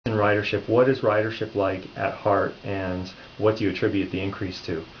ridership. What is ridership like at HART, and what do you attribute the increase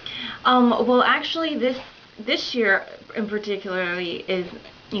to? Well, actually, this year in particularly is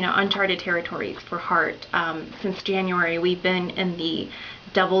uncharted territories for HART. Since January, we've been in the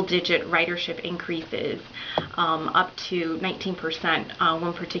double-digit ridership increases, up to 19%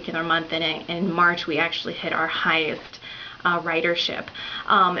 one particular month, and in March we actually hit our highest ridership,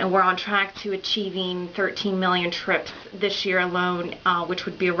 and we're on track to achieving 13 million trips this year alone, which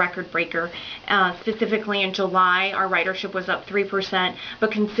would be a record breaker. Specifically in July, our ridership was up 3%,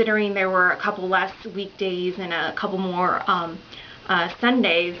 but considering there were a couple less weekdays and a couple more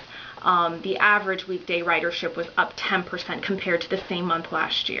Sundays, the average weekday ridership was up 10% compared to the same month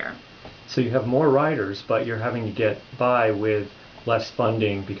last year. So you have more riders, but you're having to get by with less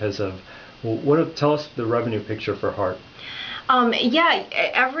funding because of, tell us the revenue picture for HART. Yeah,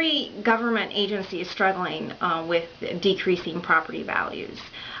 every government agency is struggling with decreasing property values.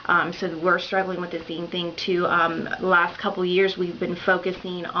 So we're struggling with the same thing too. Last couple years we've been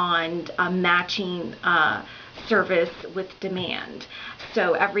focusing on matching service with demand.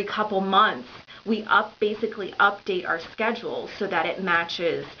 So every couple months we basically update our schedule so that it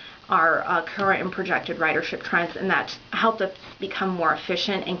matches our current and projected ridership trends, and that's helped us become more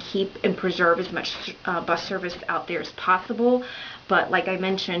efficient and keep and preserve as much bus service out there as possible. But like I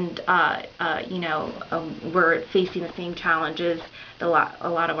mentioned, we're facing the same challenges a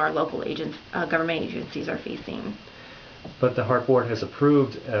lot of our local government agencies are facing. But the HART board has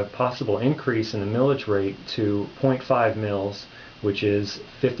approved a possible increase in the millage rate to 0.5 mils, which is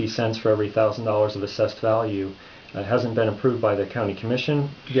 50 cents for every $1,000 of assessed value. It hasn't been approved by the county commission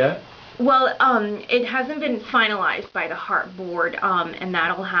yet? Well, it hasn't been finalized by the HART board, and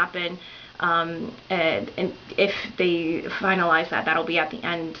that'll happen, and if they finalize that, that'll be at the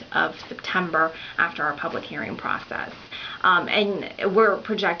end of September after our public hearing process. And we're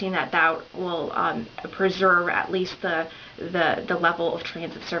projecting that will preserve at least the level of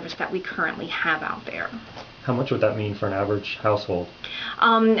transit service that we currently have out there. How much would that mean for an average household?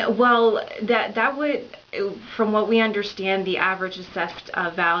 Well, that would, from what we understand, the average assessed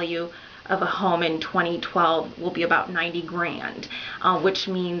value of a home in 2012 will be about 90 grand, which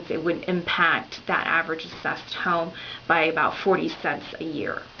means it would impact that average assessed home by about 40 cents a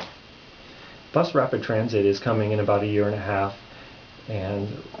year. Bus rapid transit is coming in about a year and a half, and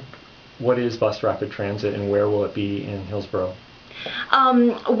what is bus rapid transit and where will it be in Hillsborough?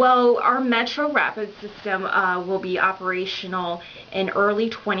 Well, our Metro Rapid system will be operational in early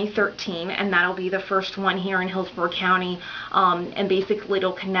 2013, and that'll be the first one here in Hillsborough County, and basically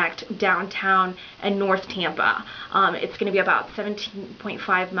it'll connect downtown and North Tampa. It's going to be about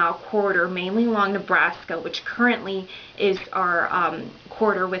 17.5 mile corridor, mainly along Nebraska, which currently is our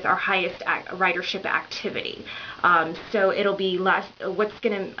corridor with our highest ridership activity. So it'll be less. What's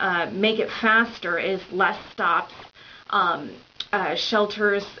going to make it faster is less stops,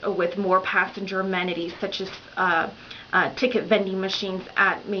 shelters with more passenger amenities such as ticket vending machines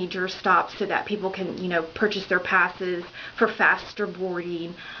at major stops so that people can purchase their passes for faster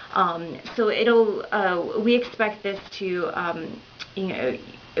boarding. So we expect this to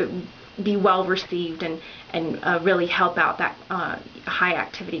be well received and really help out that high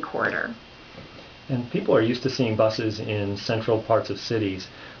activity corridor. And people are used to seeing buses in central parts of cities,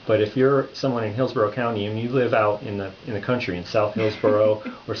 but if you're someone in Hillsborough County and you live out in the country, in South Hillsborough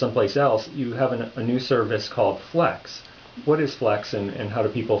or someplace else, you have a new service called Flex. What is Flex, and how do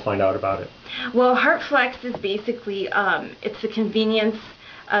people find out about it? Well, HART Flex is basically it's the convenience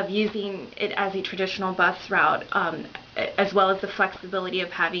of using it as a traditional bus route, as well as the flexibility of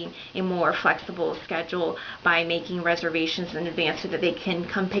having a more flexible schedule by making reservations in advance so that they can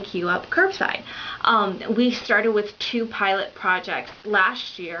come pick you up curbside. We started with 2 pilot projects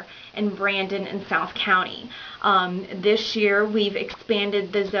last year in Brandon and South County. This year we've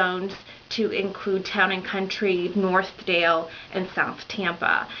expanded the zones to include Town and Country, Northdale, and South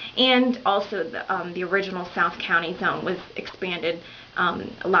Tampa. And also the original South County zone was expanded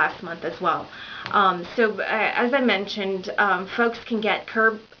last month as well. So as I mentioned, folks can get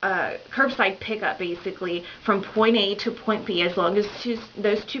curbside pickup basically from point A to point B as long as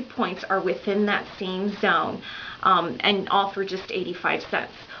those 2 points are within that same zone, and all for just 85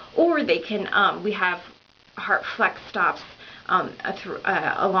 cents. Or they can, we have HART Flex stops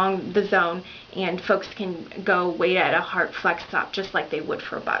along the zone, and folks can go wait at a HART Flex stop just like they would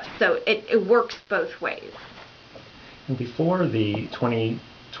for a bus. So it works both ways. And before the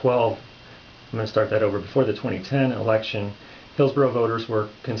 2012, I'm going to start that over, before the 2010 election, Hillsborough voters were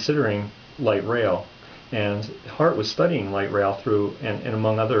considering light rail. And HART was studying light rail through, and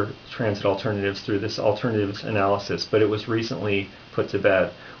among other transit alternatives, through this alternatives analysis, but it was recently put to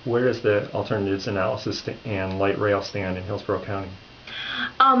bed. Where does the alternatives analysis and light rail stand in Hillsborough County?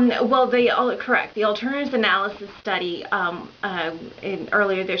 Correct. The alternatives analysis study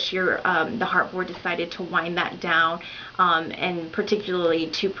earlier this year, the HART board decided to wind that down, and particularly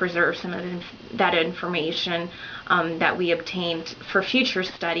to preserve some of that information that we obtained for future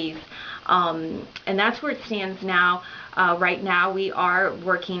studies. And that's where it stands now. Right now we are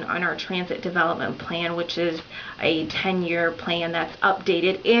working on our transit development plan, which is a 10-year plan that's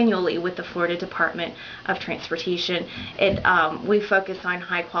updated annually with the Florida Department of Transportation. We focus on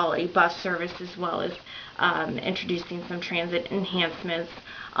high quality bus service as well as introducing some transit enhancements.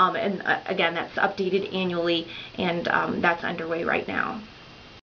 And again, that's updated annually, and that's underway right now.